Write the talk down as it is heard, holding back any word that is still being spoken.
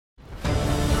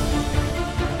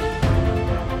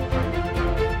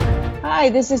Hi,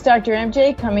 this is Dr.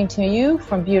 MJ coming to you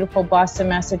from beautiful Boston,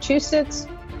 Massachusetts.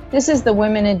 This is the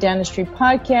Women in Dentistry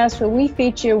podcast, where we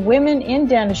feature women in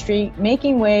dentistry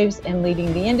making waves and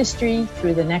leading the industry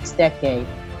through the next decade.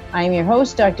 I am your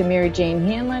host, Dr. Mary Jane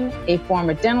Hanlon, a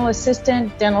former dental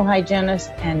assistant, dental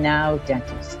hygienist, and now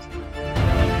dentist.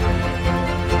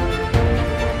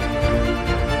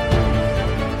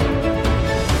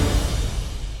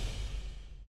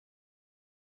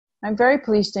 I'm very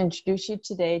pleased to introduce you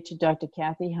today to Dr.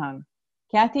 Cathy Hung.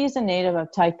 Cathy is a native of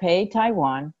Taipei,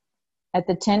 Taiwan. At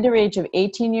the tender age of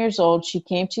 18 years old, she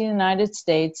came to the United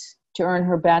States to earn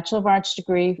her Bachelor of Arts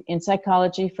degree in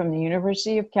psychology from the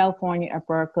University of California at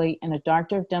Berkeley and a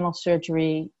Doctor of Dental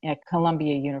Surgery at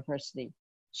Columbia University.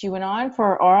 She went on for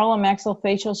her oral and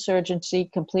maxillofacial surgery,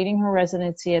 completing her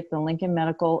residency at the Lincoln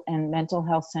Medical and Mental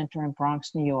Health Center in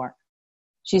Bronx, New York.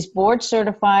 She's board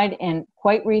certified and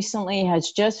quite recently has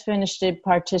just finished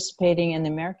participating in the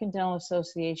American Dental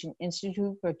Association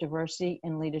Institute for Diversity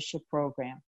and Leadership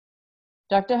program.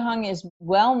 Dr. Hung is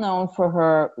well known for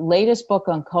her latest book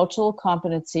on cultural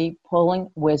competency, Pulling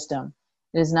Wisdom.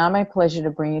 It is now my pleasure to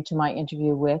bring you to my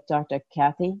interview with Dr.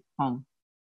 Cathy Hung.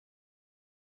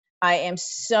 I am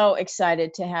so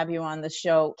excited to have you on the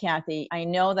show, Cathy. I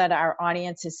know that our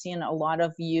audience has seen a lot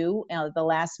of you the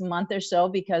last month or so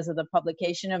because of the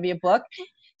publication of your book.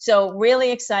 So really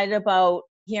excited about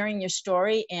hearing your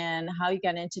story and how you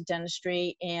got into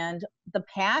dentistry and the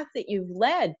path that you've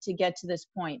led to get to this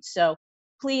point. So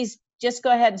please just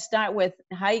go ahead and start with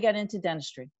how you got into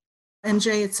dentistry.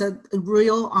 MJ, it's a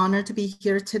real honor to be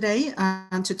here today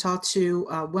and to talk to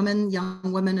women, young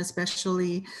women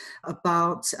especially,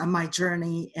 about my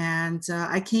journey. And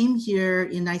I came here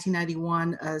in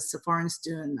 1991 as a foreign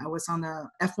student. I was on a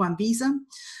F1 visa,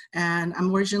 and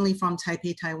I'm originally from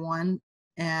Taipei, Taiwan.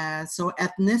 And so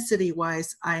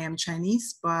ethnicity-wise, I am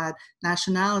Chinese, but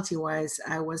nationality-wise,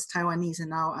 I was Taiwanese, and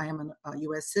now I am a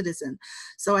U.S. citizen.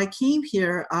 So I came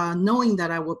here knowing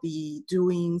that I would be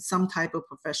doing some type of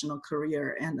professional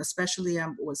career, and especially I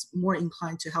was more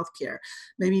inclined to healthcare,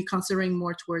 maybe considering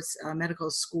more towards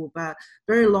medical school. But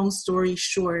very long story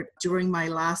short, during my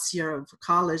last year of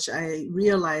college, I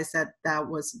realized that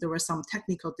there were some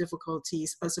technical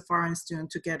difficulties as a foreign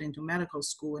student to get into medical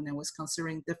school, and I was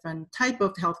considering different type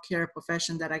of healthcare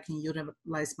profession that I can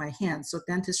utilize my hands. So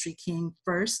dentistry came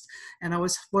first, and I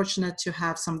was fortunate to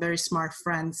have some very smart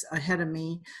friends ahead of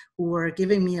me who were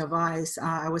giving me advice.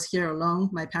 I was here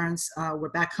alone. My parents were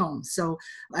back home. So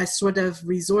I sort of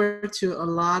resort to a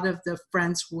lot of the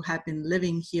friends who had been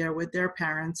living here with their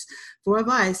parents for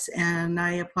advice, and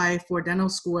I applied for dental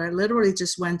school. I literally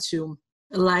just went to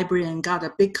a library and got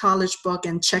a big college book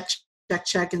and check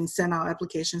and send out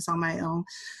applications on my own.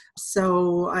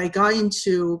 So I got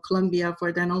into Columbia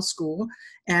for dental school,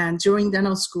 and during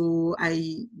dental school,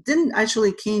 I didn't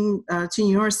actually came to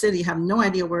New York City, have no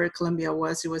idea where Columbia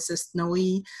was. It was a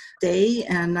snowy day,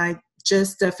 and I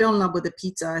just fell in love with the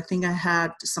pizza. I think I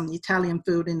had some Italian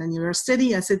food in the New York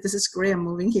City. I said, this is great, I'm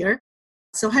moving here.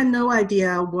 So I had no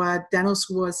idea what dental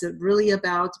school was really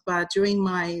about, but during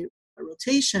my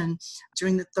rotation,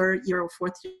 during the third year or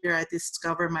fourth year, I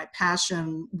discovered my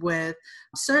passion with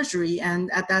surgery.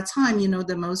 And at that time,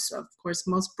 the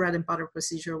most bread and butter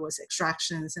procedure was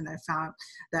extractions, and I found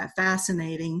that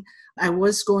fascinating. I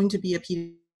was going to be a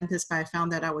pediatrician, but I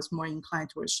found that I was more inclined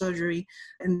towards surgery,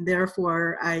 and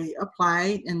therefore I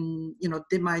applied and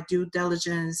did my due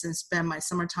diligence and spent my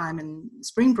summertime and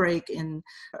spring break in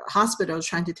hospitals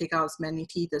trying to take out as many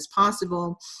teeth as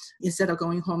possible instead of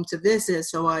going home to visit.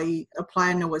 So I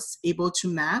applied and I was able to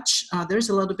match. There's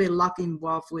a little bit of luck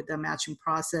involved with the matching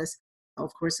process,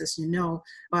 of course, as you know,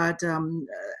 but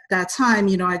that time,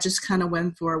 I just kind of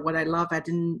went for what I love. I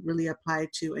didn't really apply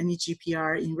to any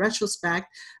GPR. In retrospect,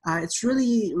 it's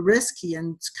really risky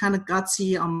and kind of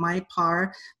gutsy on my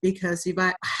part, because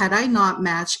had I not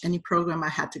matched any program, I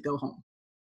had to go home.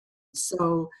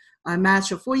 So I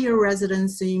matched a 4-year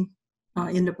residency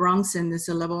in the Bronx, and it's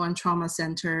a level 1 trauma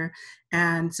center.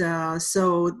 And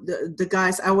so the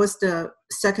guys, I was the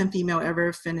second female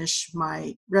ever finish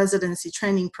my residency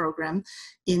training program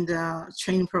in the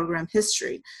training program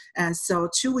history. And so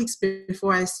 2 weeks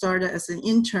before I started as an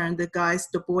intern,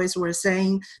 the boys were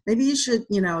saying, maybe you should,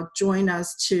 join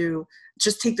us to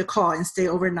just take the call and stay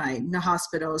overnight in the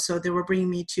hospital. So they were bringing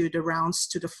me to the rounds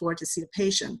to the floor to see the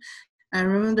patient. I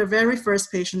remember the very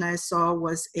first patient I saw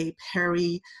was a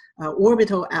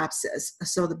peri-orbital abscess.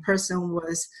 So the person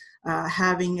was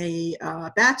having a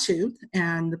bad tooth,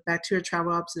 and the bacteria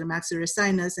travel up to the maxillary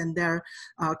sinus, and they're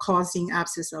causing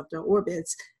abscess of the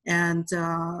orbits. And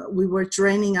we were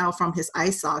draining out from his eye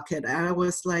socket. I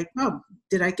was like, oh,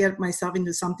 did I get myself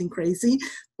into something crazy?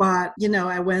 But,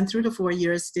 I went through the 4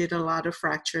 years, did a lot of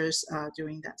fractures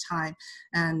during that time.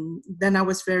 And then I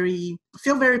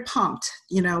feel very pumped.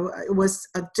 It was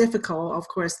difficult. Of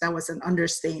course, that was an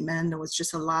understatement. There was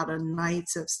just a lot of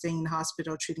nights of staying in the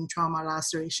hospital, treating trauma,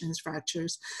 lacerations,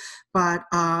 fractures. But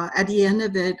at the end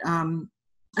of it,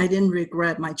 I didn't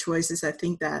regret my choices. I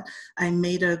think that I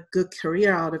made a good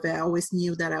career out of it. I always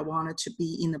knew that I wanted to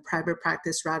be in a private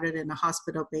practice rather than a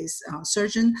hospital-based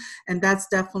surgeon. And that's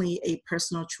definitely a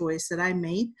personal choice that I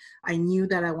made. I knew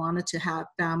that I wanted to have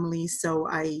family. So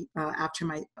after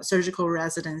my surgical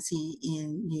residency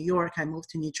in New York, I moved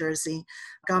to New Jersey,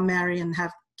 got married and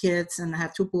have kids, and I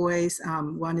have 2 boys.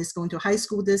 One is going to high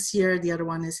school this year. The other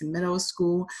one is in middle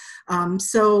school.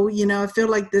 So, I feel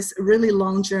like this really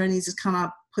long journey just kind of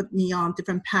put me on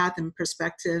different paths and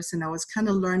perspectives, and I was kind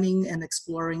of learning and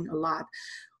exploring a lot.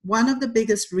 One of the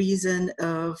biggest reasons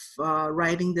of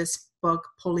writing this book,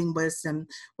 Pulling Wisdom,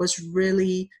 was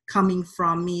really coming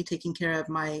from me taking care of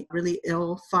my really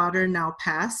ill father, now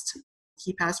passed.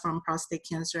 He passed from prostate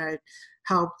cancer. I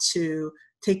helped to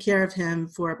take care of him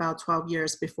for about 12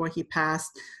 years before he passed.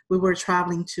 We were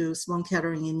traveling to Sloan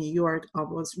Kettering in New York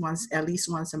at least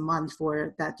once a month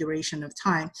for that duration of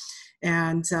time.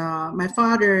 And my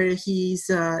father, he's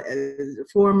a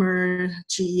former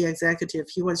GE executive.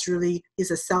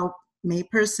 He's a self-made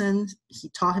person. He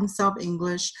taught himself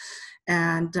English.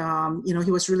 And,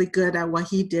 he was really good at what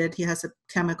he did. He has a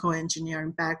chemical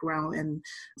engineering background, and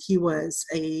he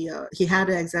had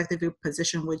an executive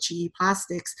position with GE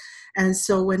Plastics. And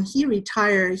so when he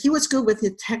retired, he was good with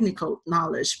his technical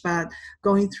knowledge, but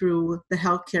going through the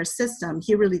healthcare system,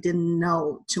 he really didn't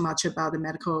know too much about the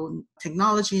medical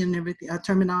technology and everything,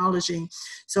 terminology.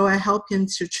 So I helped him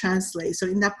to translate. So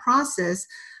in that process,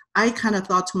 I kind of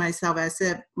thought to myself, I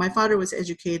said, my father was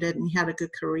educated and he had a good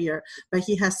career, but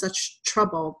he has such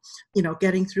trouble,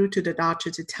 getting through to the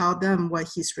doctor to tell them what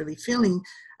he's really feeling.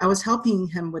 I was helping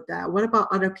him with that. What about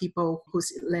other people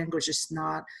whose language is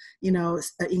not,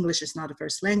 English is not a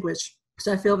first language?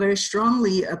 So I feel very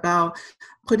strongly about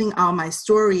putting out my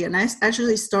story. And I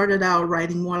actually started out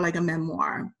writing more like a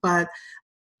memoir. But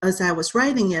as I was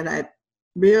writing it, I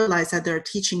realize that there are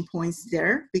teaching points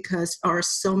there because there are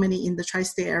so many in the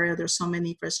tri-state area. There's so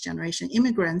many first-generation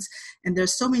immigrants, and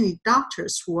there's so many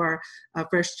doctors who are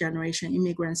first-generation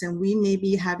immigrants, and we may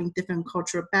be having different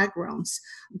cultural backgrounds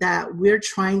that we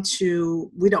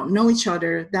don't know each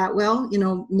other that well.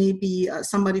 Maybe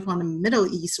somebody from the Middle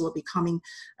East will be coming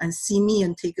and see me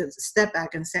and take a step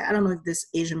back and say, I don't know if this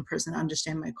Asian person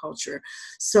understands my culture.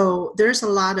 So there's a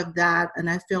lot of that, and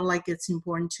I feel like it's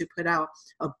important to put out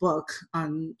a book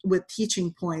with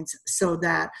teaching points so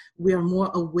that we are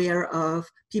more aware of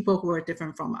people who are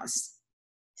different from us.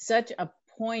 Such a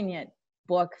poignant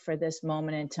book for this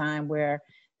moment in time where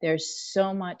there's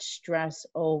so much stress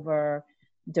over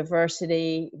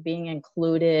diversity, being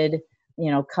included,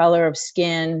 color of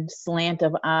skin, slant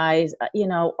of eyes,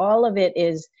 all of it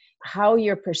is how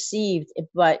you're perceived,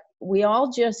 but we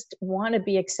all just want to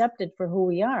be accepted for who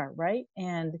we are, right?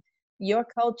 And your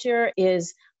culture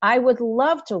is, I would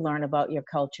love to learn about your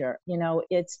culture.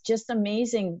 It's just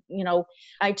amazing.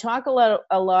 I talk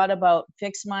a lot about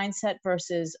fixed mindset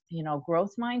versus,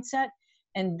 growth mindset.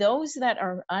 And those that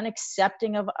are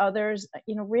unaccepting of others,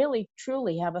 really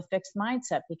truly have a fixed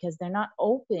mindset because they're not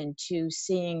open to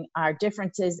seeing our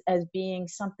differences as being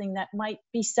something that might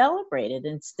be celebrated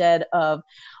instead of,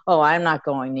 oh, I'm not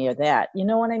going near that. You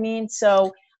know what I mean?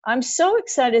 So I'm so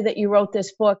excited that you wrote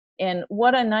this book, and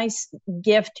what a nice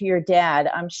gift to your dad.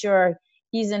 I'm sure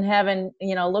he's in heaven,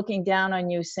 looking down on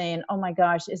you saying, oh my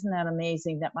gosh, isn't that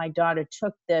amazing that my daughter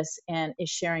took this and is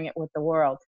sharing it with the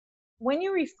world. When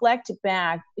you reflect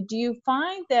back, do you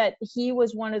find that he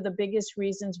was one of the biggest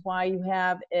reasons why you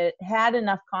had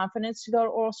enough confidence to go to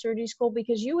oral surgery school?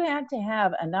 Because you had to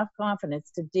have enough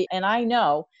confidence and I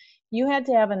know you had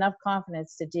to have enough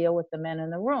confidence to deal with the men in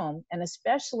the room, and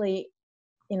especially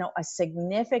a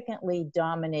significantly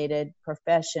dominated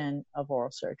profession of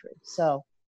oral surgery. So,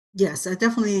 yes, I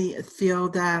definitely feel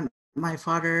that my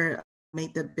father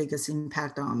made the biggest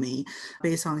impact on me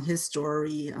based on his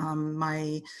story.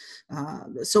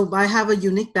 So I have a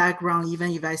unique background,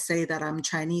 even if I say that I'm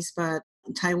Chinese, but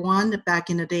Taiwan back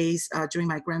in the days during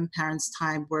my grandparents'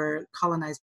 time were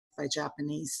colonized by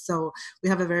Japanese. So we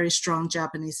have a very strong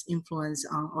Japanese influence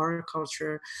on our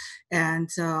culture. And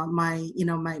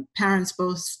my parents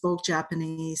both spoke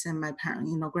Japanese, and my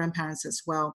grandparents as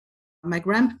well. My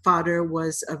grandfather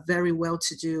was a very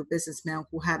well-to-do businessman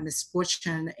who had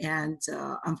misfortune and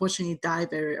unfortunately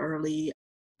died very early.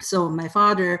 So my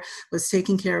father was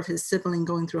taking care of his sibling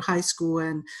going through high school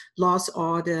and lost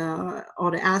all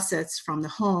the assets from the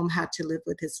home, had to live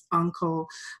with his uncle.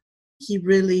 He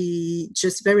really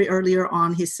just very earlier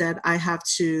on, he said, I have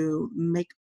to make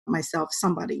myself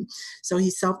somebody. So he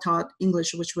self-taught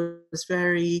English, which was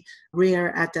very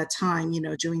rare at that time,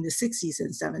 during the 60s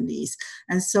and 70s.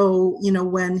 And so,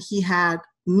 when he had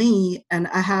me, and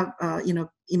I have,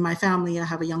 in my family, I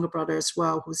have a younger brother as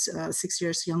well, who's 6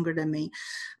 years younger than me.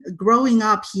 Growing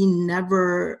up,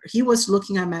 he was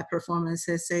looking at my performance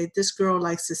and say, this girl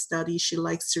likes to study, she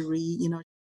likes to read,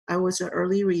 I was an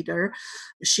early reader.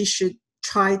 She should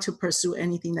try to pursue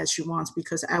anything that she wants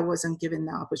because I wasn't given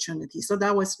the opportunity. So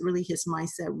that was really his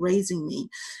mindset raising me.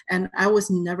 And I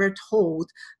was never told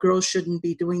girls shouldn't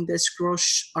be doing this,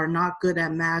 girls are not good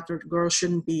at math, or girls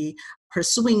shouldn't be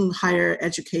pursuing higher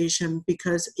education,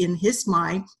 because in his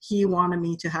mind, he wanted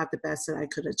me to have the best that I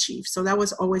could achieve. So that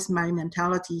was always my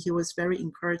mentality. He was very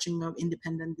encouraging of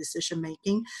independent decision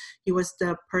making. He was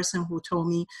the person who told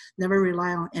me, never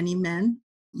rely on any man.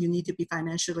 You need to be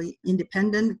financially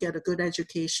independent, get a good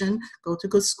education, go to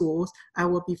good schools. I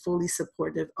will be fully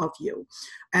supportive of you.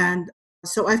 And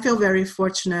so I feel very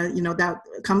fortunate, that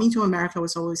coming to America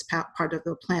was always part of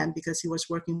the plan, because he was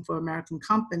working for an American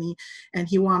company and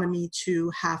he wanted me to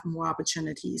have more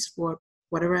opportunities for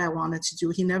whatever I wanted to do.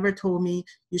 He never told me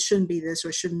you shouldn't be this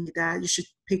or shouldn't be that. You should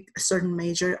pick a certain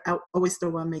major. I always the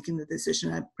one making the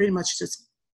decision. I pretty much just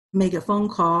make a phone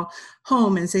call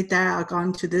home and say, Dad, I've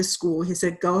gone to this school. He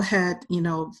said, go ahead,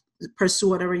 pursue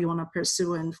whatever you want to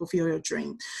pursue and fulfill your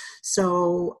dream.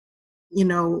 So,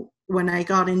 when I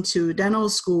got into dental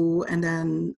school and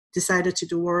then decided to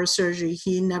do oral surgery,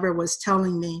 he never was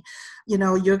telling me,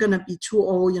 you're going to be too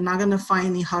old, you're not going to find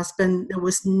any husband. There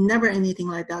was never anything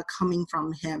like that coming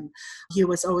from him. He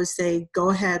was always say, go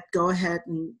ahead,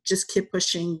 and just keep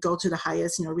pushing, go to the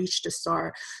highest, reach the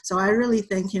star. So I really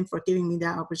thank him for giving me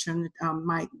that opportunity,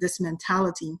 this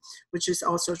mentality, which is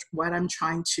also what I'm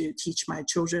trying to teach my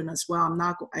children as well.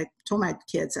 I told my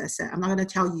kids, I said, I'm not going to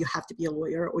tell you you have to be a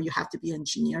lawyer or you have to be an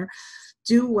engineer.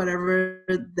 Do whatever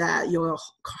that your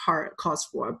heart calls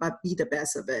for, but be the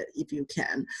best of it if you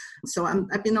can. So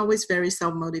I've been always very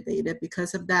self-motivated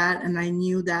because of that. And I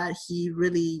knew that he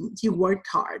worked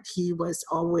hard. He was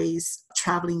always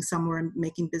traveling somewhere and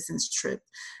making business trips.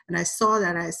 And I saw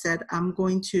that. I said, I'm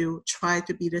going to try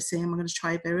to be the same. I'm going to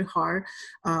try very hard,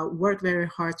 work very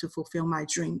hard to fulfill my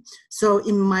dream. So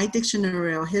in my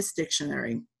dictionary or his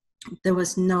dictionary, there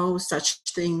was no such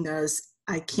thing as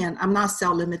I'm not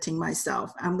self-limiting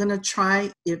myself. I'm going to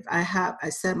try I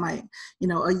said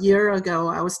a year ago,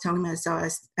 I was telling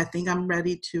myself, I think I'm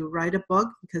ready to write a book,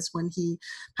 because when he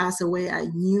passed away, I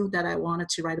knew that I wanted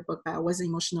to write a book, but I wasn't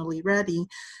emotionally ready.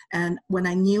 And when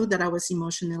I knew that I was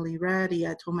emotionally ready,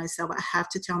 I told myself, I have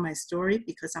to tell my story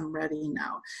because I'm ready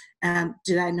now. And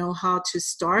did I know how to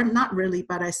start? Not really,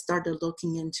 but I started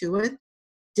looking into it.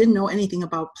 Didn't know anything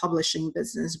about publishing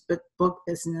business, book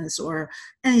business or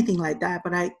anything like that.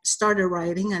 But I started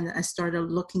writing and I started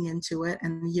looking into it.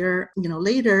 And a year,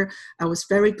 later, I was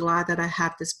very glad that I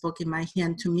have this book in my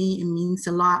hand. To me, it means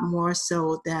a lot more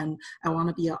so than I want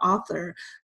to be an author.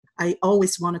 I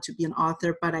always wanted to be an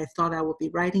author, but I thought I would be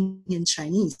writing in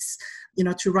Chinese,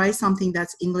 to write something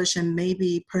that's English and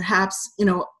maybe perhaps,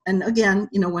 and again,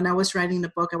 when I was writing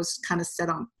the book, I was kind of set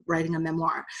on writing a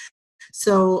memoir.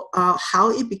 So how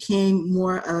it became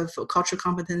more of a cultural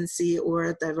competency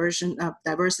or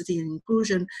diversity and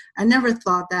inclusion, I never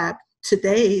thought that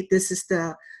today this is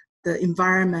the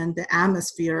environment, the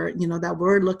atmosphere, that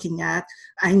we're looking at.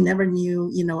 I never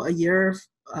knew, a year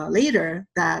later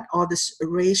that all this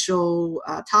racial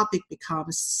topic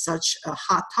becomes such a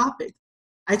hot topic.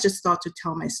 I just thought to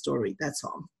tell my story, that's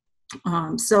all.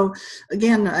 So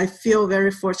again, I feel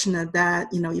very fortunate that,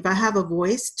 if I have a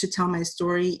voice to tell my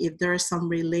story, if there are some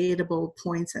relatable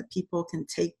points that people can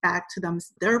take back to them,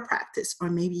 their practice, or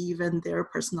maybe even their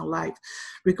personal life,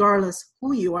 regardless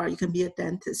who you are, you can be a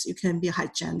dentist, you can be a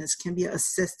hygienist, can be an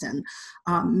assistant.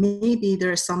 Maybe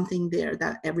there's something there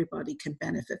that everybody can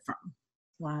benefit from.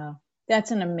 Wow.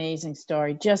 That's an amazing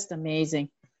story. Just amazing.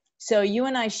 So you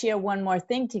and I share one more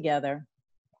thing together.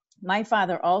 My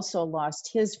father also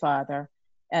lost his father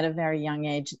at a very young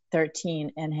age,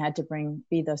 13, and had to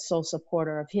be the sole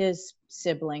supporter of his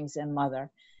siblings and mother.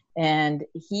 And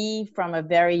he, from a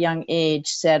very young age,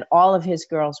 said all of his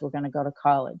girls were going to go to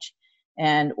college.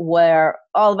 And where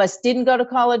all of us didn't go to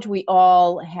college, we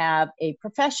all have a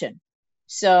profession.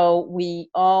 So we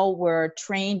all were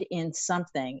trained in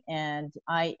something. And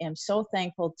I am so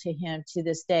thankful to him to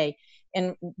this day.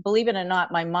 And believe it or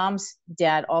not, my mom's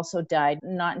dad also died,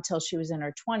 not until she was in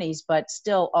her 20s, but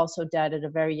still also died at a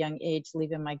very young age,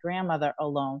 leaving my grandmother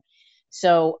alone.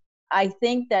 So I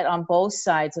think that on both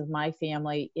sides of my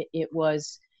family, it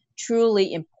was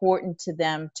truly important to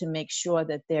them to make sure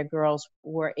that their girls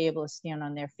were able to stand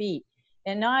on their feet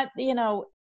and not,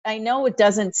 I know it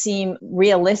doesn't seem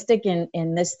realistic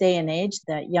in this day and age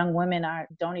that young women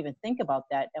don't even think about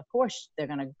that. Of course, they're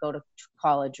going to go to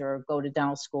college or go to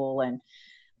dental school,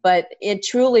 but it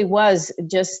truly was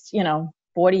just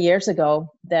 40 years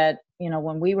ago that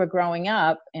when we were growing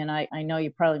up, and I know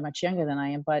you're probably much younger than I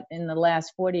am, but in the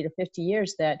last 40 to 50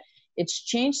 years that it's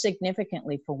changed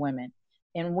significantly for women,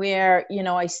 and where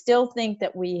I still think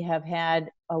that we have had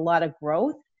a lot of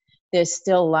growth. There's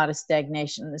still a lot of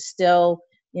stagnation. There's still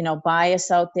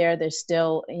bias out there. There's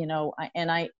still,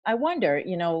 and I wonder,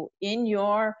 in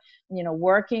your,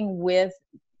 working with,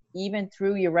 even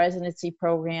through your residency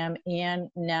program and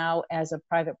now as a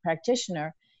private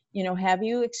practitioner, have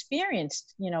you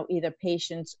experienced, either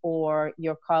patients or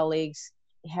your colleagues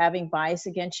having bias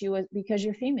against you because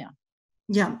you're female?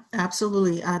 Yeah,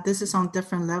 absolutely. This is on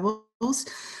different levels.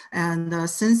 And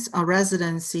since a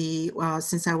residency,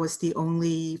 since I was the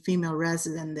only female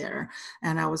resident there,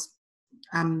 and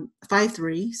I'm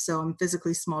 5'3", so I'm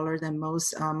physically smaller than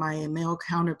most my male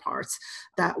counterparts.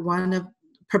 That one of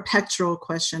perpetual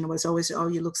question was always, oh,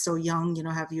 you look so young,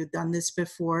 have you done this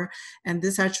before? And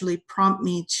this actually prompted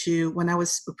me to, when I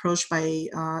was approached by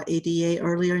ADA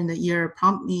earlier in the year,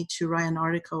 prompt me to write an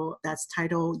article that's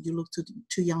titled, You Look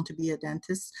Too Young to Be a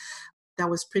Dentist. That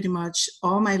was pretty much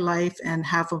all my life and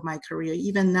half of my career.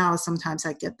 Even now, sometimes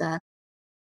I get that.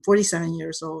 47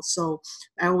 years old, so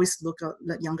I always look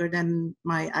younger than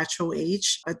my actual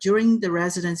age. But during the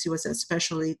residency was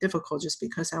especially difficult just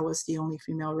because I was the only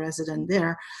female resident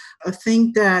there. I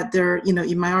think that there,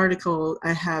 in my article,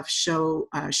 I have shown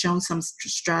some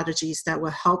strategies that will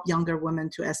help younger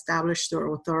women to establish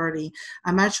their authority.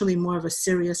 I'm actually more of a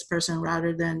serious person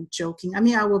rather than joking. I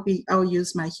mean, I will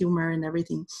use my humor and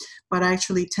everything, but I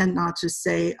actually tend not to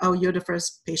say, oh, you're the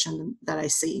first patient that I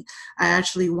see. I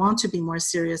actually want to be more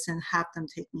serious and have them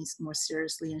take me more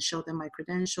seriously and show them my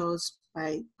credentials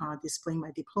by displaying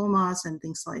my diplomas and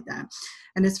things like that.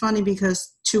 And it's funny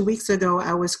because 2 weeks ago,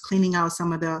 I was cleaning out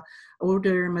some of the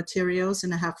older materials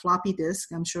and I have floppy disk.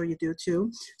 I'm sure you do too.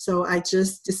 So I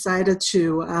just decided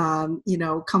to,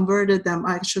 converted them,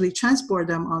 actually transport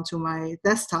them onto my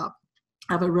desktop.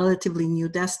 I have a relatively new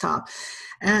desktop.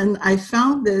 And I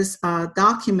found this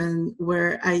document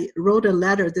where I wrote a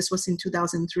letter. This was in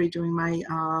 2003 during my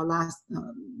last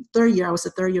third year. I was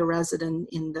a third-year resident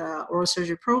in the oral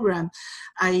surgery program.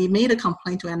 I made a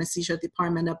complaint to anesthesia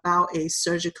department about a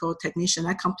surgical technician.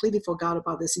 I completely forgot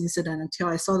about this incident until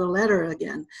I saw the letter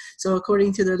again. So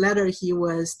according to the letter, he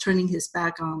was turning his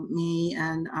back on me.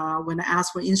 And when I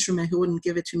asked for instrument, he wouldn't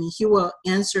give it to me. He will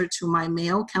answer to my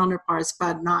male counterparts,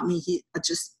 but not me. He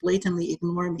just blatantly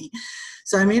ignored me.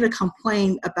 So I made a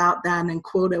complaint about that and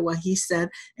quoted what he said.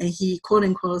 And he, quote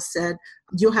unquote, said,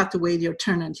 you'll have to wait your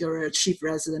turn until you're a chief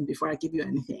resident before I give you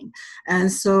anything. And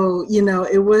so,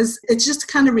 it just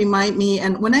kind of reminded me.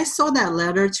 And when I saw that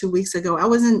letter 2 weeks ago, I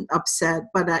wasn't upset,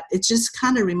 but it just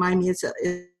kind of reminded me it's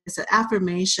an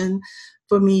affirmation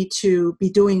for me to be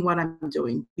doing what I'm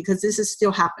doing, because this is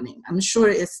still happening. I'm sure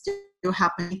it's still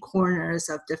happening in corners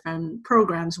of different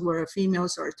programs where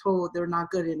females are told they're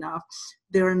not good enough.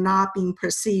 They're not being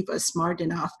perceived as smart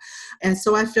enough. And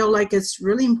so I feel like it's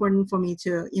really important for me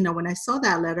to, when I saw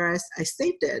that letter, I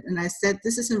saved it. And I said,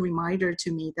 this is a reminder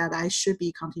to me that I should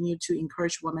be continue to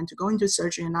encourage women to go into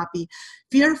surgery and not be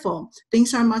fearful.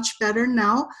 Things are much better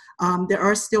now. There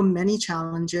are still many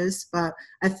challenges, but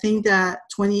I think that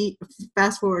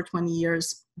fast forward 20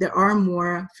 years, there are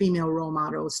more female role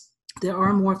models. There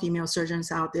are more female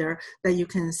surgeons out there that you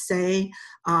can say,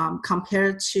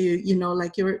 compared to,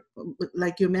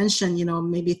 like you mentioned,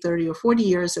 maybe 30 or 40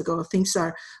 years ago, things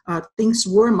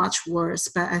were much worse.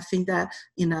 But I think that,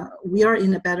 we are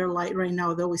in a better light right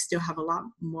now, though we still have a lot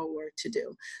more work to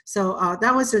do. So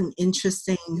that was an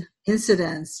interesting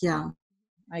incident. Yeah.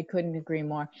 I couldn't agree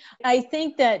more. I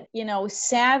think that,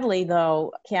 sadly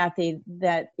though, Cathy,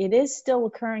 that it is still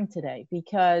occurring today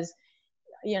because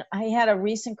I had a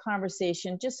recent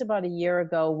conversation just about a year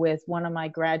ago with one of my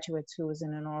graduates who was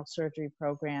in an oral surgery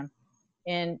program,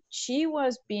 and she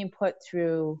was being put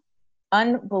through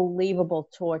unbelievable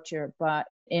torture, but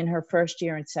in her first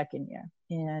year and second year.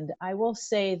 And I will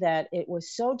say that it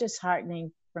was so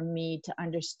disheartening for me to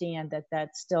understand that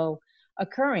that's still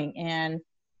occurring. And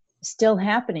still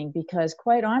happening, because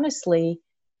quite honestly,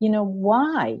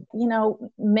 why?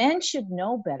 Men should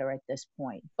know better at this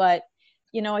point. But,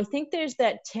 I think there's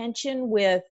that tension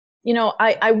with,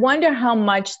 I wonder how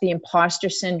much the imposter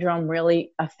syndrome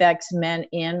really affects men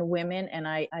and women. And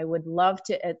I would love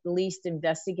to at least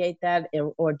investigate that,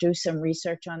 or do some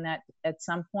research on that at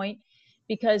some point,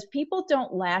 because people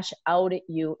don't lash out at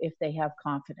you if they have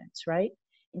confidence, right?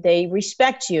 They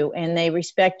respect you and they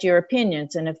respect your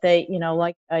opinions. And if they,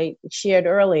 like I shared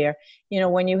earlier,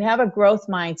 when you have a growth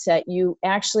mindset, you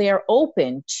actually are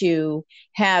open to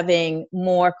having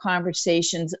more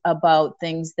conversations about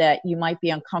things that you might be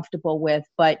uncomfortable with,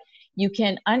 but you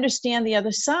can understand the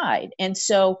other side. And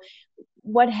so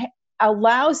what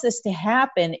allows this to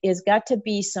happen is got to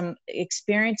be some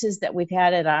experiences that we've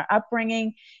had at our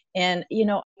upbringing. And,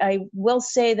 I will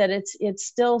say that it's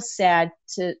still sad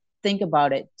to think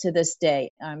about it to this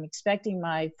day. I'm expecting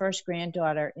my first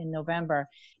granddaughter in November,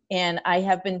 and I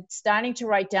have been starting to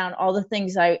write down all the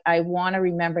things I want to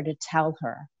remember to tell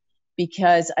her,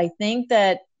 because I think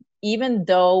that even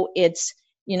though it's,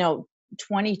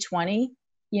 2020,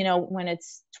 when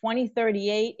it's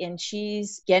 2038 and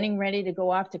she's getting ready to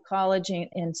go off to college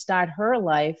and start her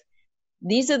life,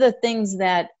 these are the things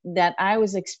that I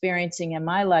was experiencing in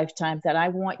my lifetime that I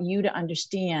want you to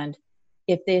understand.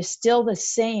 If they're still the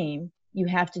same, you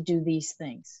have to do these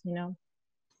things,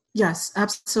 Yes,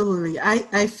 absolutely.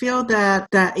 I feel that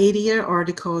that 80-year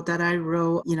article that I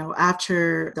wrote,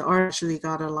 after the article actually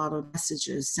got a lot of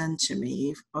messages sent to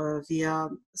me via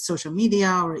social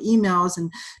media or emails,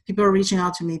 and people are reaching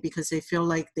out to me because they feel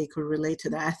like they could relate to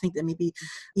that. I think that maybe,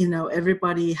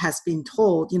 everybody has been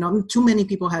told, too many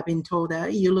people have been told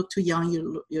that you look too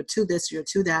young, you're too this, you're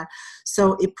too that.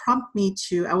 So it prompted me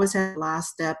I was at the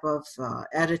last step of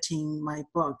editing my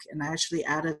book, and I actually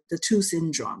added the two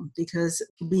syndrome, because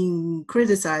being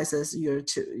criticized as you're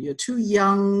too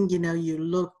young,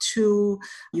 you're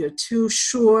too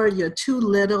short, you're too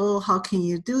little, how can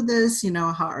you do this,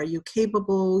 how are you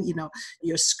capable,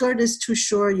 your skirt is too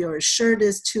short, your shirt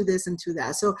is too this and too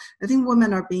that. So I think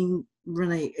women are being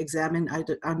really examined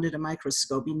under the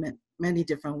microscope in many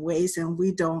different ways, and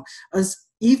we don't,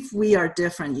 if we are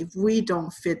different, if we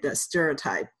don't fit the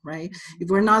stereotype, right? If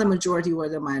we're not a majority, we're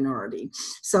the minority.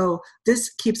 So this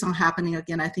keeps on happening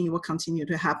again. I think it will continue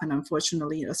to happen,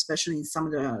 unfortunately, especially in some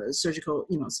of the surgical,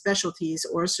 specialties.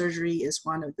 Or surgery is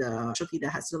one of the specialty that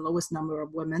has the lowest number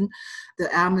of women.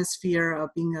 The atmosphere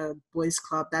of being a boys'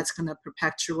 club, that's going to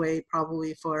perpetuate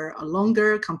probably for a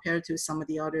longer compared to some of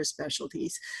the other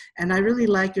specialties. And I really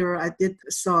like I did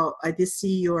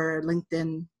see your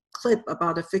LinkedIn clip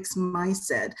about a fixed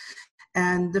mindset.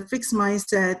 And the fixed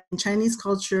mindset in Chinese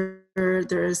culture,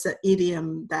 there is an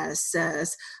idiom that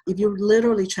says, if you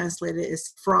literally translate it,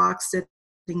 it's frog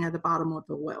sitting at the bottom of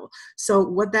the well. So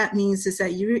what that means is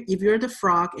that if you're the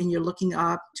frog and you're looking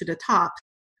up to the top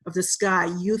of the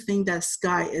sky, you think that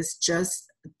sky is just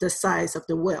the size of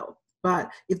the whale.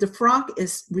 But if the frog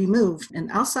is removed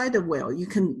and outside the whale,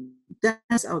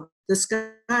 that's how the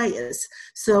sky is.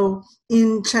 So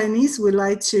in Chinese,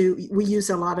 we use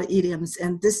a lot of idioms,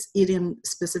 and this idiom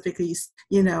specifically,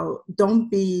 don't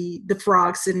be the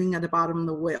frog sitting at the bottom of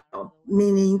the whale,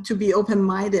 meaning to be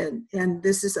open-minded. And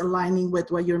this is aligning with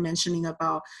what you're mentioning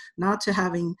about not to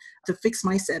having the fixed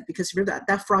mindset, because if you're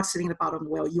that frog sitting at the bottom of the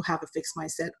whale, you have a fixed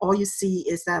mindset. All you see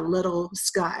is that little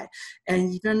sky.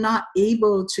 And if you're not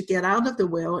able to get out of the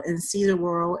whale and see the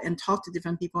world and talk to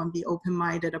different people and be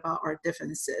open-minded about our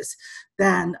differences,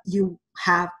 then you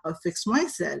have a fixed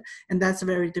mindset. And that's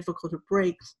very difficult to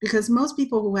break, because most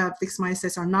people who have fixed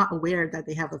mindsets are not aware that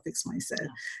they have a fixed mindset.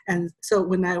 And so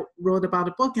when I wrote about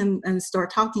a book and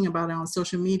start talking about it on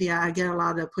social media, I get a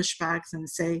lot of pushbacks and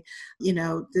say,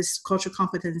 this cultural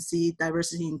competency,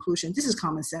 diversity, inclusion, this is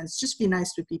common sense. Just be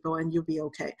nice to people and you'll be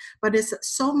okay. But it's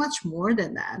so much more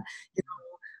than that.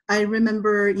 I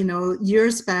remember,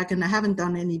 years back, and I haven't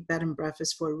done any bed and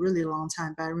breakfast for a really long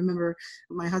time, but I remember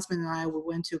my husband and I, we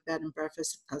went to bed and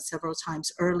breakfast several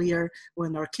times earlier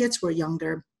when our kids were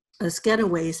younger, as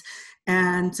getaways.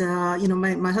 And,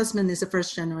 my husband is a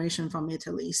first generation from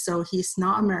Italy, so he's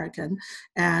not American.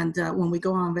 And when we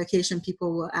go on vacation,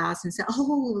 people will ask and say,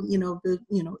 oh,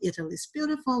 Italy's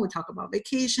beautiful. We talk about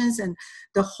vacations. And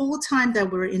the whole time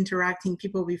that we're interacting,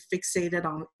 people will be fixated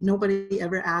on, nobody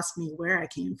ever asked me where I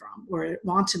came from or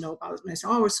want to know about it. I say,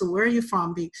 oh, so where are you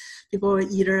from? People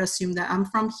will either assume that I'm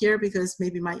from here because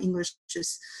maybe my English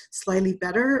is slightly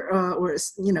better or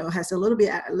has a little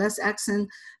bit less accent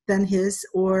than his,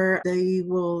 or they they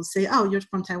will say, oh, you're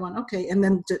from Taiwan. Okay. And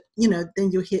then,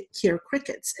 then you hear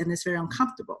crickets, and it's very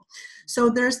uncomfortable. So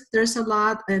there's a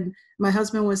lot. And my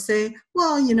husband would say,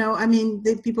 well,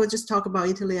 people just talk about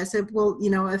Italy. I said, well,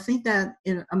 I think that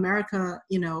in America,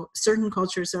 certain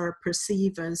cultures are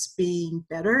perceived as being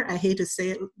better. I hate to say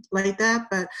it like that,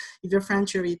 but if you're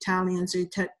French or Italians,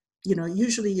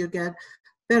 usually you get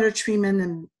better treatment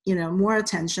and, more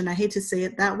attention. I hate to say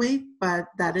it that way, but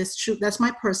that is true. That's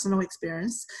my personal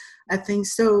experience. I think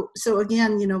so. So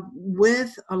again,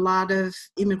 with a lot of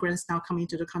immigrants now coming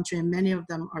to the country, and many of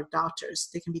them are doctors,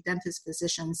 they can be dentists,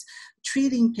 physicians,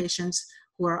 treating patients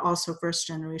who are also first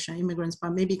generation immigrants,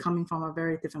 but maybe coming from a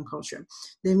very different culture.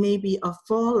 There may be a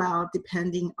fallout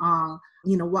depending on,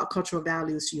 what cultural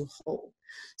values you hold.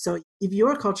 So if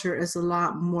your culture is a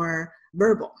lot more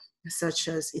verbal, such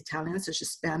as Italian, such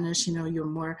as Spanish, you're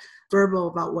more verbal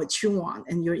about what you want,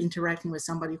 and you're interacting with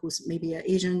somebody who's maybe an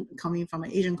Asian, coming from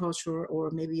an Asian culture, or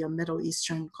maybe a Middle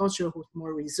Eastern culture who's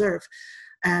more reserved.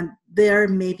 And they're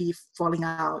maybe falling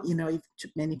out,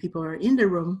 if many people are in the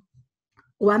room,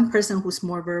 one person who's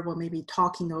more verbal may be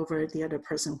talking over the other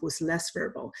person who's less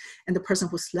verbal, and the person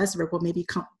who's less verbal may be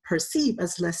perceived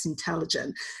as less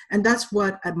intelligent. And that's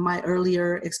what my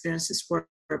earlier experiences were,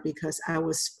 because I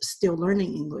was still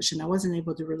learning English and I wasn't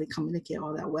able to really communicate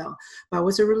all that well. But I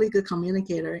was a really good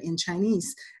communicator in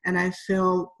Chinese, and I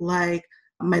felt like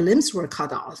my limbs were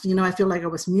cut off. I feel like I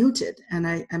was muted. And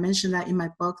I mentioned that in my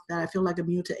book, that I feel like a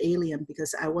muted alien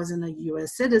because I wasn't a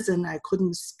US citizen. I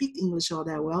couldn't speak English all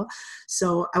that well.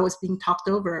 So I was being talked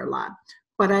over a lot,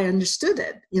 but I understood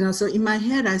it. So in my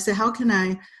head, I said, how can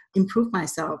I improve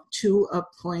myself to a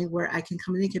point where I can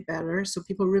communicate better so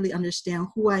people really understand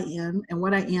who I am and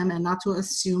what I am, and not to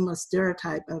assume a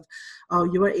stereotype of, oh,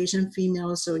 you're Asian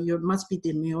female, so you must be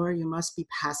demure, you must be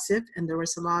passive. And there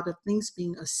was a lot of things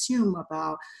being assumed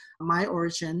about my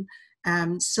origin.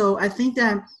 So I think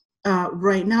that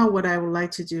right now, what I would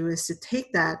like to do is to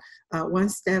take that one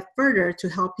step further to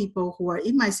help people who are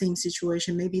in my same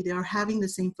situation. Maybe they are having the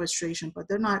same frustration, but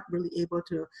they're not really able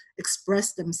to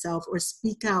express themselves or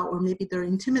speak out, or maybe they're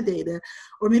intimidated,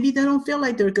 or maybe they don't feel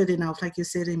like they're good enough, like you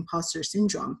said, imposter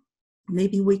syndrome.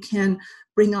 Maybe we can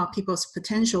bring out people's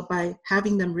potential by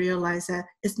having them realize that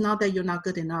it's not that you're not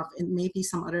good enough, and maybe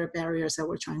some other barriers that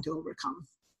we're trying to overcome.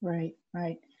 Right,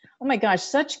 right. Oh my gosh,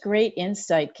 such great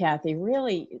insight, Cathy.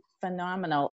 Really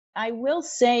phenomenal. I will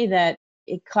say that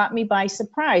it caught me by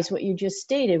surprise what you just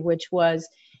stated, which was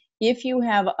if you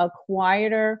have a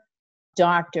quieter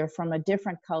doctor from a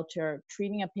different culture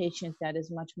treating a patient that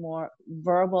is much more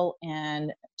verbal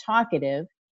and talkative,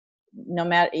 no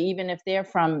matter, even if they're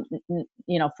from,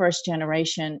 first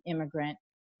generation immigrant,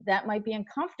 that might be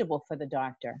uncomfortable for the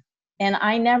doctor. And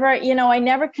I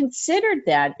never considered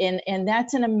that. And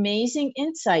that's an amazing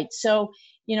insight. So,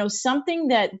 something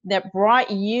that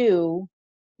brought you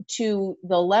to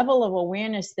the level of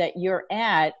awareness that you're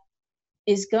at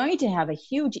is going to have a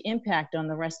huge impact on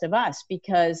the rest of us,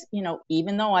 because,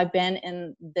 even though I've been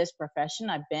in this profession,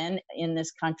 I've been in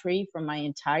this country for my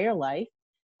entire life,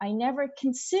 I never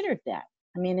considered that.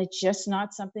 I mean, it's just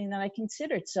not something that I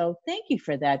considered. So thank you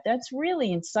for that. That's really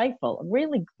insightful, a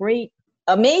really great,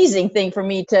 amazing thing for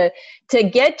me to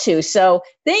get to. So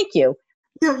thank you.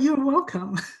 Yeah, you're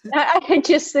welcome. I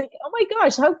just think, oh my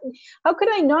gosh, how could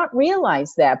I not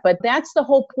realize that? But that's the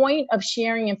whole point of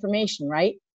sharing information,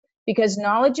 right? Because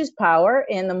knowledge is power,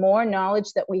 and the more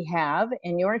knowledge that we have,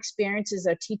 and your experiences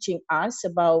are teaching us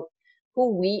about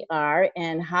who we are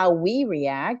and how we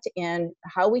react and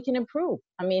how we can improve.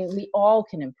 I mean, we all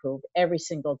can improve every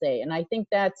single day. And I think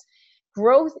that's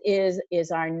growth is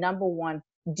our number one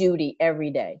duty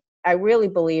every day. I really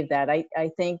believe that. I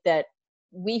think that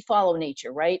we follow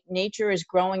nature, right? Nature is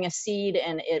growing a seed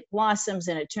and it blossoms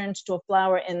and it turns to a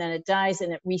flower, and then it dies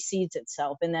and it reseeds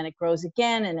itself, and then it grows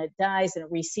again and it dies and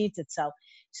it reseeds itself.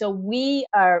 So we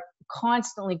are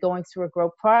constantly going through a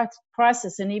growth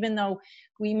process. And even though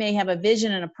we may have a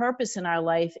vision and a purpose in our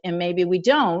life, and maybe we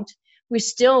don't, we're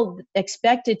still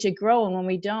expected to grow. And when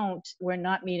we don't, we're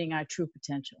not meeting our true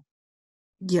potential.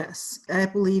 Yes, I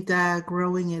believe that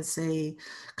growing is a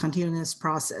continuous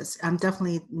process. I'm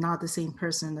definitely not the same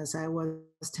person as I was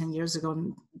 10 years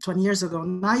ago, 20 years ago,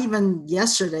 not even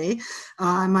yesterday.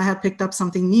 I might have picked up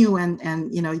something new, and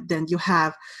then you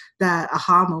have that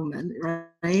aha moment,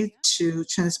 right? To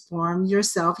transform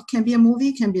yourself. It can be a movie,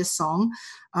 it can be a song.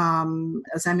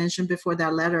 As I mentioned before,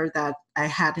 that letter that I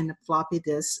had in the floppy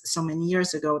disk so many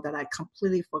years ago that I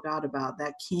completely forgot about,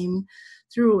 that came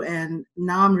through, and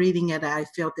now I'm reading it, I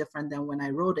feel different than when I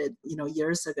wrote it,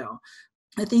 years ago.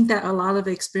 I think that a lot of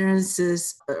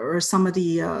experiences or some of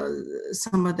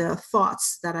the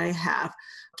thoughts that I have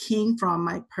came from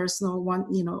my personal one,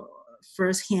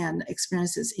 firsthand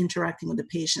experiences interacting with the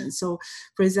patient. So,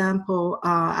 for example,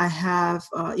 I have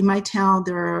in my town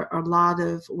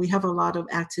we have a lot of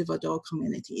active adult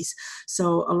communities.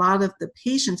 So a lot of the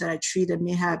patients that I treated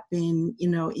may have been,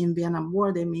 in Vietnam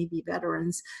War. They may be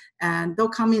veterans, and they'll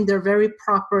come in. They're very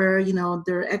proper,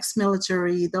 they're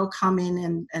ex-military. They'll come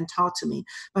in and talk to me.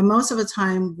 But most of the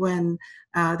time when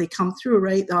they come through,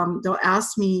 right? They'll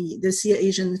ask me, they see an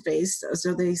Asian face,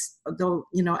 so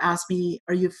they'll ask me,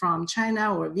 are you from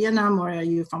China or Vietnam, or are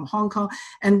you from Hong Kong?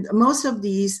 And most of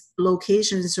these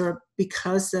locations are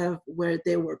because of where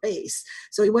they were based.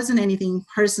 So it wasn't anything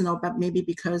personal, but maybe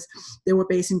because they were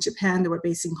based in Japan, they were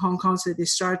based in Hong Kong, so they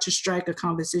start to strike a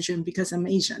conversation because I'm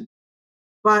Asian.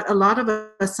 But a lot of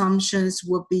assumptions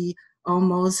would be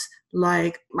almost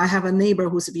like, I have a neighbor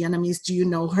who's Vietnamese. Do you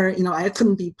know her? I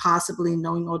couldn't be possibly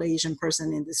knowing all the Asian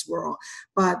person in this world.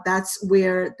 But that's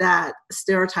where that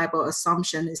stereotypal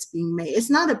assumption is being made. It's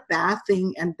not a bad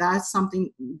thing, and that's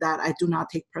something that I do not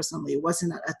take personally. It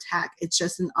wasn't an attack. It's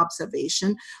just an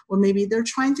observation, or maybe they're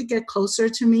trying to get closer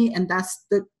to me, and that's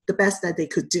the best that they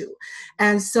could do.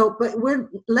 And so, but we're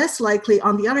less likely,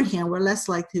 on the other hand, we're less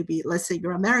likely to be, let's say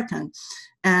you're American,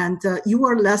 and you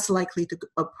are less likely to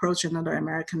approach another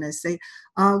American and say,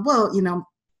 well,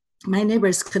 my neighbor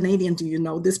is Canadian. Do you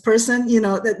know this person?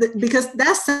 Because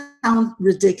that sounds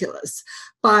ridiculous.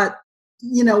 But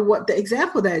what the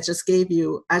example that I just gave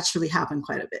you actually happened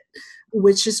quite a bit,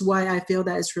 which is why I feel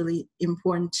that it's really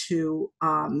important to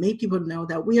make people know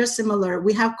that we are similar.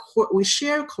 We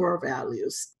share core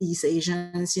values. East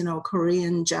Asians,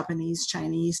 Korean, Japanese,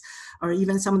 Chinese, or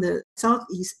even some of the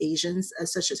Southeast Asians,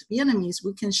 such as Vietnamese,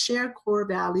 we can share core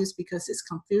values because it's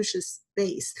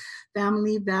Confucius-based.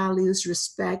 Family values,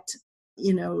 respect,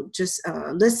 just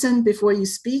listen before you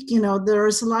speak.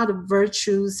 There's a lot of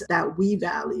virtues that we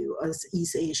value as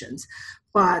East Asians,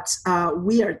 but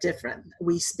we are different.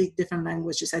 We speak different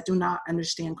languages. I do not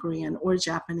understand Korean or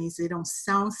Japanese. They don't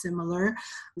sound similar.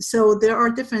 So there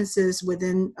are differences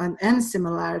within and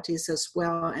similarities as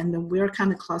well. And then we're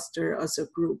kind of clustered as a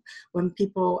group. When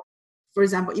people, for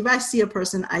example, if I see a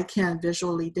person, I can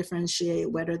visually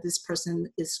differentiate whether this person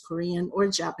is Korean or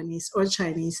Japanese or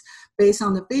Chinese based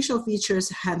on the facial features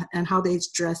and how they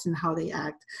dress and how they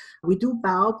act. We do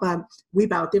bow, but we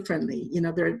bow differently.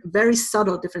 There are very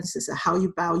subtle differences of how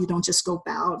you bow. You don't just go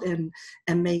bow and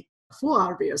make a fool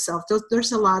out of yourself.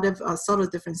 There's a lot of subtle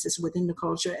differences within the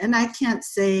culture. And I can't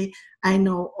say I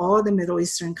know all the Middle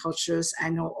Eastern cultures. I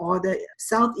know all the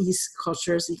Southeast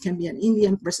cultures. It can be an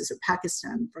Indian versus a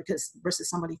Pakistan versus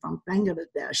somebody from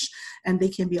Bangladesh, and they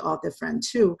can be all different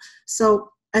too. So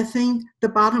I think the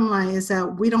bottom line is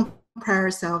that we don't prepare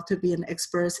ourselves to be an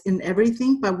expert in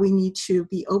everything, but we need to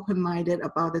be open-minded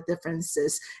about the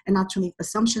differences and not to make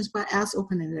assumptions, but ask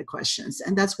open-ended questions.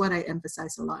 And that's what I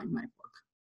emphasize a lot in my book.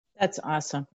 That's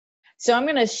awesome. So I'm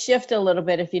going to shift a little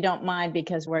bit, if you don't mind,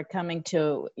 because we're coming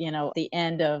to, the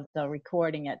end of the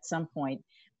recording at some point.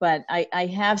 But I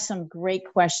have some great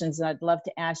questions that I'd love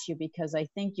to ask you, because I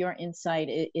think your insight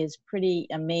is pretty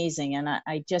amazing. And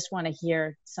I just want to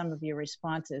hear some of your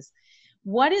responses.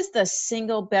 What is the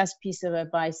single best piece of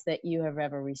advice that you have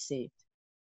ever received?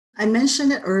 I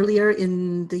mentioned it earlier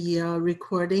in the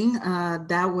recording.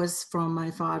 That was from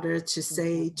my father to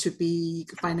say to be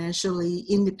financially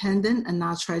independent and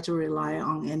not try to rely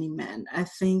on any man. I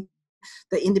think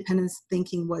the independence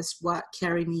thinking was what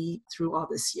carried me through all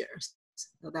these years.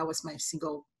 So that was my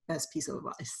single best piece of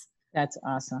advice. That's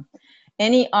awesome.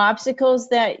 Any obstacles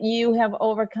that you have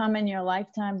overcome in your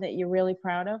lifetime that you're really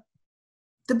proud of?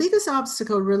 The biggest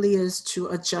obstacle really is to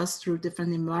adjust through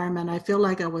different environment. I feel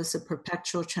like I was a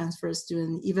perpetual transfer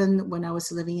student. Even when I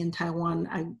was living in Taiwan,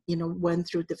 I went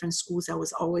through different schools. I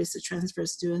was always a transfer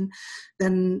student.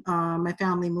 Then my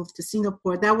family moved to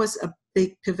Singapore. That was a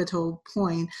big pivotal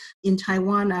point. In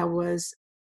Taiwan, I was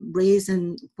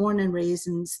born and raised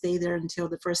and stayed there until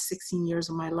the first 16 years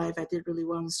of my life. I did really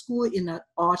well in school in an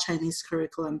all Chinese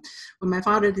curriculum. When my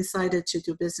father decided to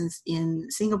do business in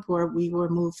Singapore, we were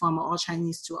moved from all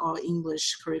Chinese to all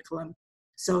English curriculum.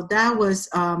 So that was,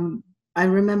 I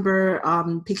remember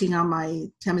picking out my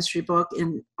chemistry book,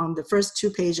 and on the first 2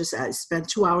 pages, I spent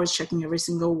 2 hours checking every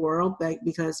single word,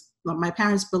 because my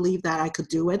parents believed that I could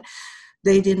do it.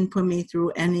 They didn't put me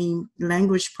through any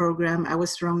language program. I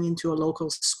was thrown into a local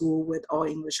school with all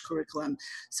English curriculum.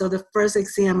 So the first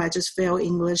exam, I just failed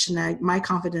English, and my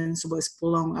confidence was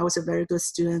blown. I was a very good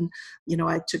student.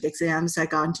 I took exams. I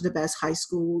got into the best high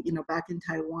school, back in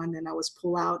Taiwan, and I was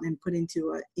pulled out and put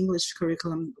into an English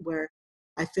curriculum where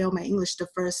I failed my English the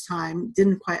first time,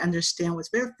 didn't quite understand, was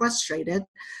very frustrated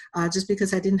just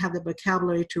because I didn't have the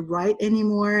vocabulary to write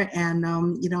anymore. And,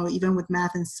 even with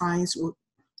math and science,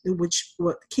 which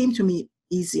what came to me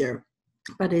easier,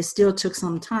 but it still took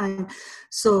some time.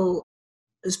 So,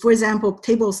 for example,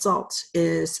 table salt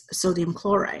is sodium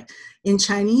chloride. In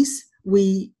Chinese,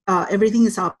 we everything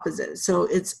is opposite. So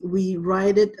we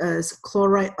write it as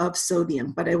chloride of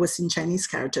sodium, but it was in Chinese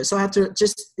character. So I had to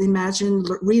just imagine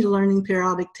relearning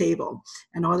periodic table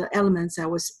and all the elements. That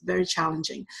was very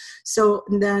challenging. So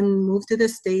then moved to the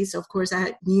States. Of course,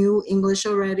 I knew English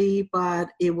already, but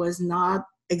it was not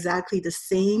exactly the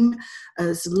same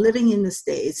as living in the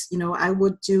States. I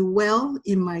would do well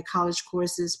in my college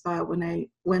courses, but when I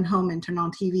went home and turned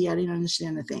on TV, I didn't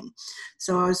understand a thing.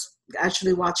 So I was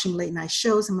actually watching late night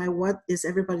shows. I'm like, what is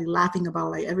everybody laughing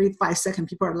about? Like every 5 seconds,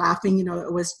 people are laughing.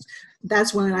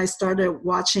 That's when I started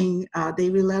watching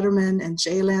David Letterman and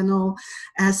Jay Leno.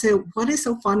 And I said, what is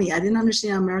so funny? I didn't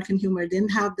understand American humor,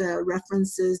 didn't have the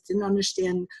references, didn't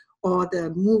understand all the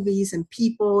movies and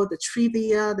people, the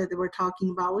trivia that they were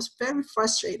talking about. I was very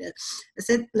frustrated. I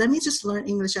said, let me just learn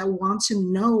English. I want to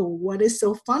know what is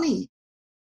so funny.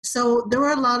 So there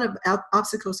were a lot of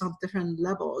obstacles on different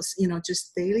levels,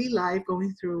 just daily life,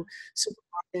 going through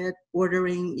supermarket,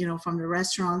 ordering, from the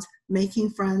restaurants, making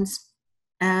friends.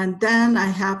 And then I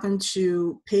happened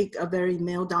to pick a very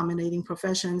male-dominating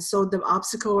profession. So the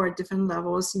obstacle are different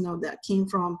levels, that came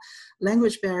from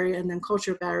language barrier and then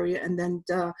culture barrier, and then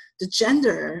the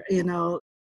gender,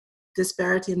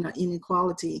 disparity and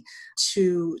inequality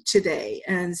to today.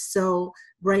 And so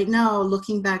right now,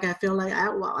 looking back, I feel like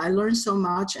I learned so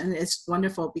much, and it's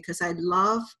wonderful because I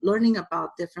love learning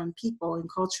about different people and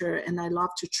culture, and I love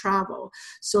to travel.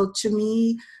 So to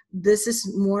me, this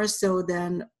is more so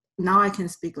than now I can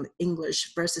speak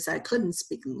English versus I couldn't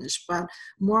speak English, but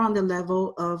more on the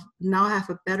level of now I have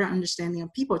a better understanding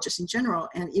of people just in general.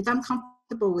 And if I'm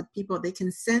comfortable with people, they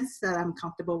can sense that I'm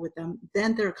comfortable with them,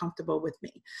 then they're comfortable with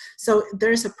me. So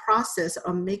there's a process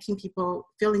of making people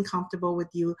feeling comfortable with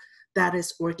you that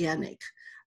is organic.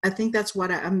 I think that's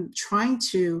what I'm trying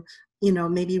to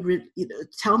maybe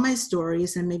tell my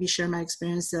stories and maybe share my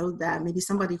experience, so that maybe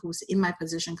somebody who's in my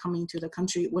position coming to the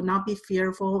country would not be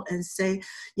fearful and say,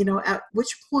 at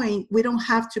which point we don't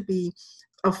have to be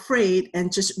afraid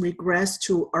and just regress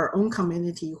to our own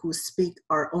community who speak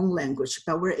our own language,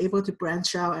 but we're able to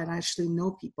branch out and actually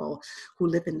know people who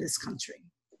live in this country.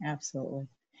 Absolutely.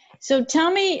 So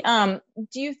tell me,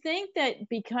 do you think that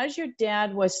because your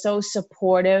dad was so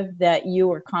supportive that you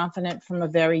were confident from a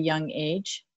very young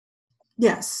age?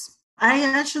 Yes. I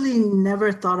actually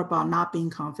never thought about not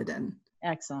being confident.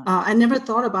 Excellent. I never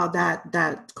thought about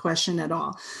that question at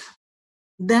all.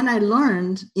 Then I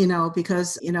learned,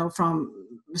 because, from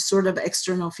sort of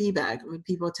external feedback with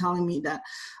people telling me that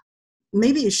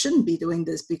maybe you shouldn't be doing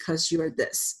this because you're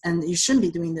this, and you shouldn't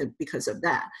be doing it because of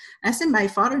that. I said, my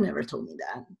father never told me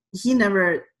that. He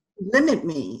never limit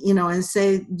me, and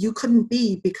say you couldn't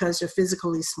be because you're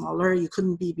physically smaller, you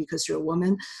couldn't be because you're a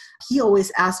woman. He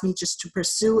always asked me just to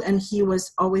pursue, and he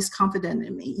was always confident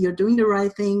in me. You're doing the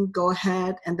right thing, go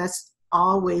ahead. And that's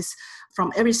always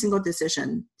from every single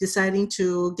decision. Deciding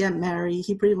to get married,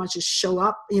 he pretty much just show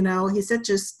up, he said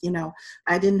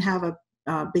I didn't have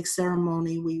a big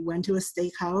ceremony. We went to a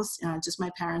steakhouse, just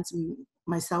my parents and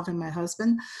myself and my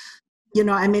husband.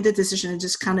 I made a decision and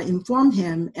just kind of informed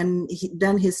him, and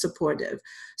then he's supportive.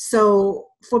 So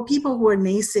for people who are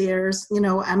naysayers,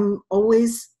 I'm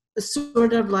always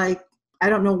sort of like, I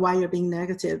don't know why you're being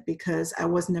negative, because I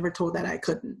was never told that I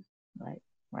couldn't.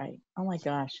 Right. Oh my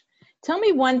gosh. Tell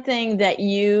me one thing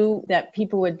that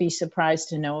people would be surprised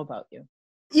to know about you.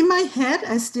 In my head,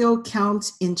 I still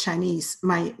count in Chinese,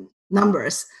 my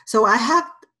numbers. So I have,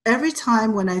 every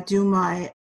time when I do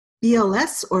my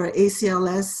BLS or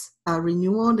ACLS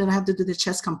renewal, then I have to do the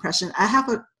chest compression. I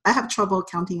have trouble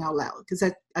counting out loud because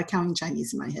I count in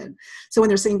Chinese in my head. So when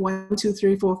they're saying 1, 2,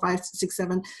 3, 4, 5, 6,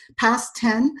 7, past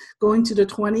 10, going to the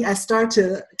 20, I start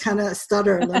to kind of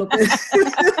stutter a little bit.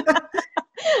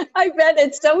 I bet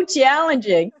it's so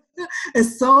challenging.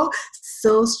 It's so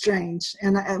strange.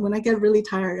 And when I get really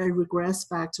tired, I regress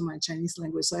back to my Chinese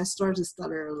language. So I start to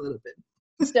stutter a little bit.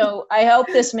 So I hope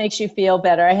this makes you feel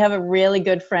better. I have a really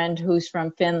good friend who's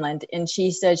from Finland, and she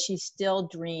says she still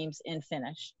dreams in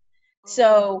Finnish.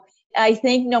 So I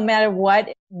think no matter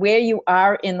where you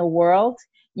are in the world,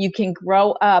 you can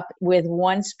grow up with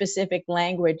one specific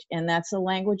language, and that's the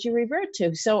language you revert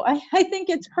to. So I think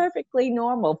it's perfectly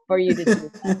normal for you to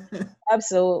do that.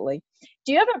 Absolutely.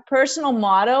 Do you have a personal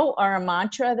motto or a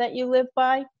mantra that you live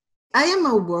by? I am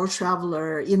a world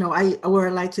traveler, or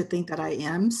I like to think that I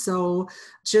am. So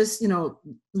just,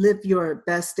 live your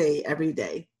best day every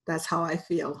day. That's how I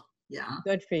feel. Yeah.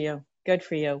 Good for you. Good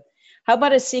for you. How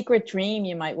about a secret dream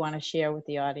you might want to share with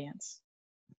the audience?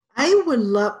 I would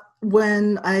love,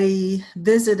 when I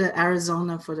visited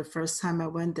Arizona for the first time, I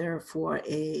went there for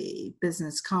a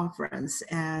business conference,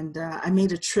 and I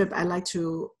made a trip. I like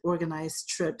to organize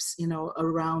trips,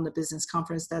 around the business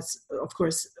conference. That's, of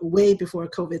course, way before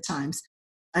COVID times.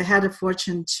 I had a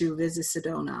fortune to visit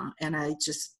Sedona, and I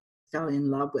just fell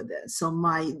in love with it. So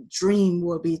my dream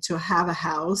will be to have a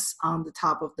house on the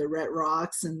top of the red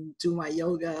rocks and do my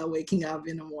yoga, waking up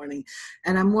in the morning.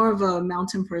 And I'm more of a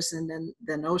mountain person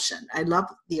than ocean. I love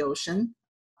the ocean,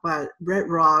 but red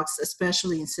rocks,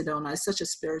 especially in Sedona, is such a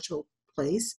spiritual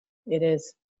place. It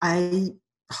is. I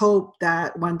hope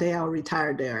that one day I'll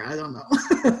retire there. I don't know.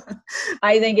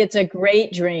 I think it's a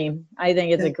great dream. I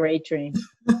think it's a great dream.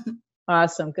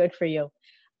 Awesome. Good for you.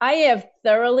 I have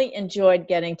thoroughly enjoyed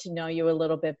getting to know you a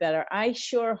little bit better. I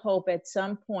sure hope at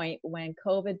some point when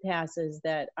COVID passes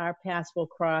that our paths will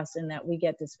cross and that we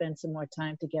get to spend some more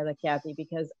time together, Cathy,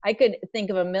 because I could think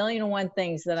of 1,000,001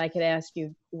 things that I could ask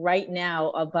you right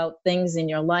now about things in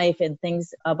your life and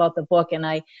things about the book. And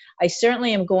I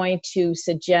certainly am going to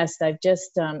suggest, I've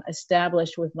just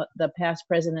established with the past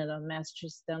president of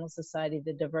Massachusetts Dental Society,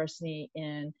 the Diversity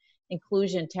and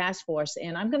Inclusion Task Force.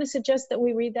 And I'm going to suggest that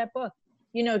we read that book.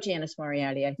 You know Janice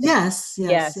Moriarty, I think. Yes.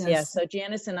 So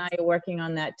Janice and I are working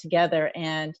on that together.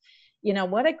 And,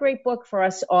 what a great book for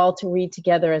us all to read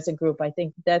together as a group. I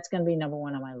think that's going to be number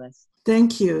one on my list.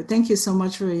 Thank you. Thank you so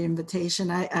much for your invitation.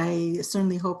 I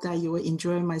certainly hope that you will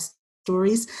enjoy my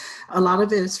stories. A lot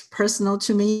of it is personal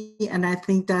to me. And I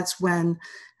think that's when,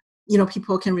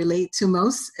 people can relate to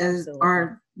most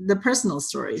are the personal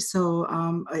stories. So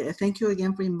I thank you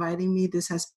again for inviting me. This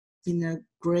has been a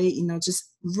great, just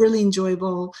really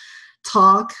enjoyable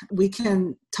talk. We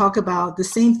can talk about the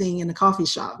same thing in a coffee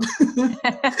shop.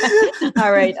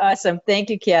 All right. Awesome.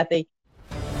 Thank you, Cathy.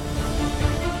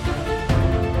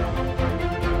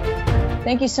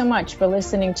 Thank you so much for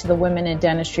listening to the Women in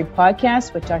Dentistry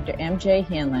podcast with Dr. MJ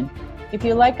Hanlon. If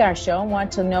you like our show and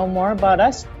want to know more about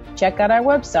us, check out our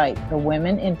website,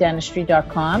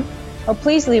 thewomenindentistry.com, or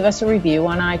please leave us a review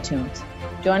on iTunes.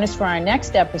 Join us for our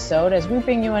next episode as we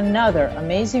bring you another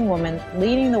amazing woman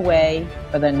leading the way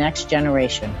for the next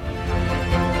generation.